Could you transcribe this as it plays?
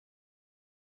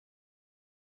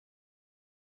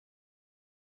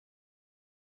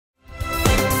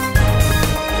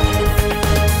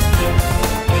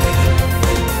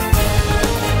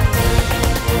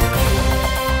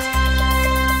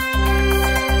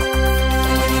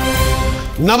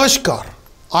Namaskar,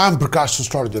 I am Prakash,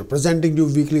 Astrologer, presenting you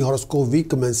weekly horoscope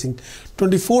week commencing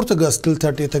 24th August till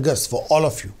 30th August for all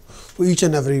of you, for each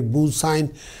and every moon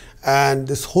sign. And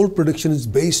this whole prediction is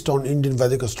based on Indian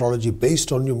Vedic astrology,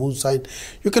 based on your moon sign.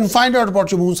 You can find out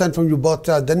about your moon sign from your birth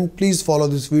chart, then please follow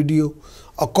this video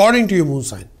according to your moon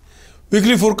sign.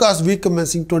 Weekly forecast week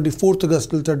commencing 24th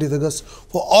August till 30th August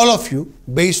for all of you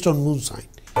based on moon sign.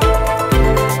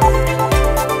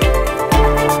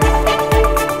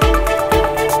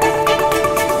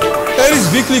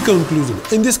 Aries weekly conclusion.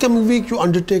 In this coming week, you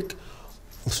undertake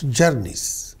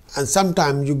journeys and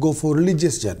sometimes you go for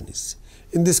religious journeys.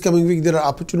 In this coming week, there are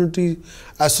opportunities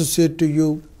associated to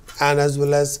you and as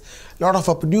well as a lot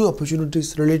of new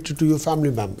opportunities related to your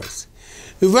family members.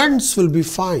 Events will be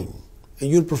fine and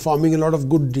you're performing a lot of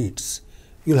good deeds.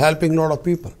 You're helping a lot of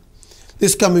people.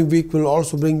 This coming week will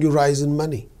also bring you rise in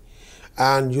money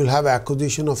and you'll have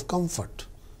acquisition of comfort.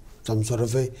 Some sort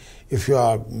of if you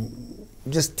are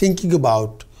just thinking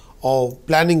about or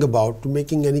planning about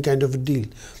making any kind of a deal,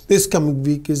 this coming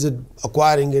week is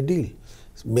acquiring a deal,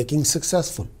 making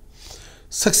successful.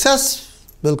 Success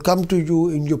will come to you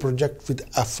in your project with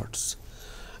efforts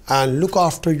and look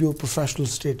after your professional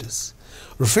status.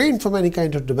 Refrain from any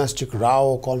kind of domestic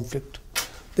row or conflict.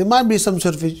 There might be some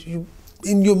sort of in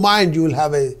your mind you will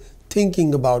have a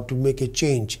thinking about to make a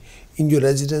change in your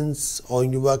residence or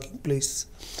in your working place,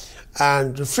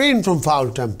 and refrain from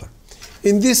foul temper.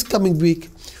 In this coming week,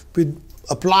 with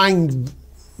applying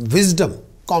wisdom,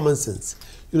 common sense,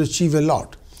 you'll achieve a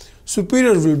lot.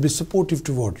 Superior will be supportive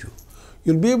toward you.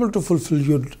 You'll be able to fulfill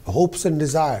your hopes and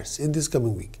desires in this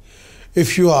coming week.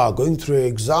 If you are going through an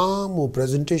exam or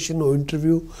presentation or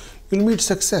interview, you'll meet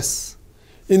success.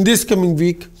 In this coming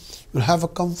week, you'll have a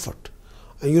comfort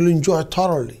and you'll enjoy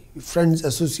thoroughly. Your friends'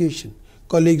 association,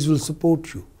 colleagues will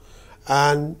support you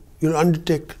and you'll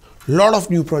undertake a lot of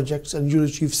new projects and you'll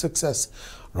achieve success,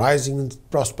 rising in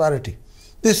prosperity.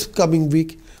 This coming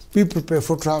week, be prepared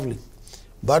for traveling,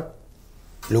 but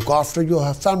look after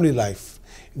your family life.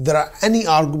 If there are any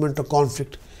argument or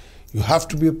conflict, you have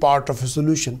to be a part of a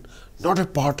solution, not a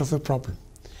part of a problem.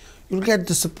 You'll get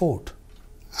the support,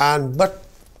 but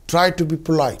try to be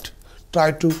polite.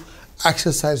 Try to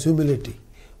exercise humility.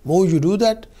 More you do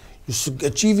that, you're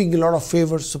achieving a lot of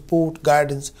favor, support,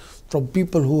 guidance from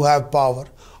people who have power,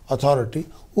 authority,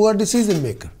 who are decision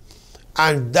maker,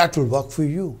 and that will work for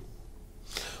you.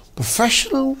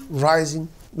 Professional rising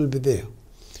will be there.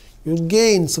 You'll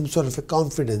gain some sort of a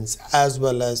confidence as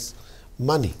well as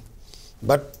money,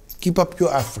 but keep up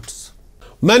your efforts.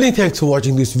 Many thanks for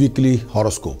watching this weekly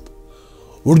horoscope.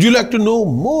 Would you like to know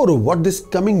more of what this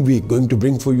coming week going to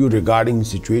bring for you regarding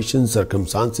situations,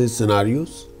 circumstances,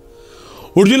 scenarios?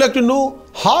 Would you like to know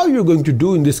how you're going to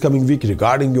do in this coming week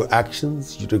regarding your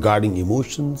actions, regarding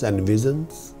emotions and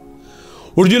visions?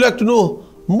 Would you like to know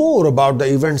more about the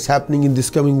events happening in this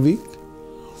coming week?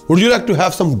 Would you like to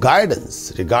have some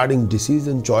guidance regarding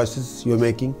decision choices you're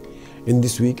making in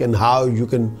this week and how you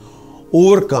can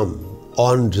overcome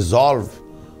and resolve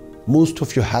most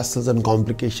of your hassles and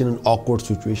complications and awkward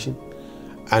situation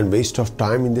and waste of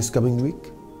time in this coming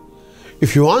week?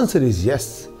 If your answer is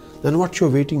yes, then what you're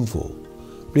waiting for?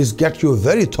 Please get your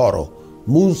very thorough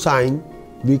moon sign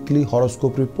weekly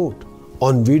horoscope report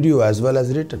on video as well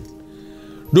as written.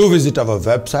 Do visit our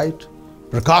website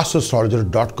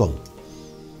prakashastrologer.com,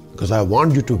 because I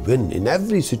want you to win in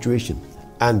every situation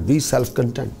and be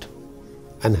self-content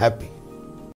and happy.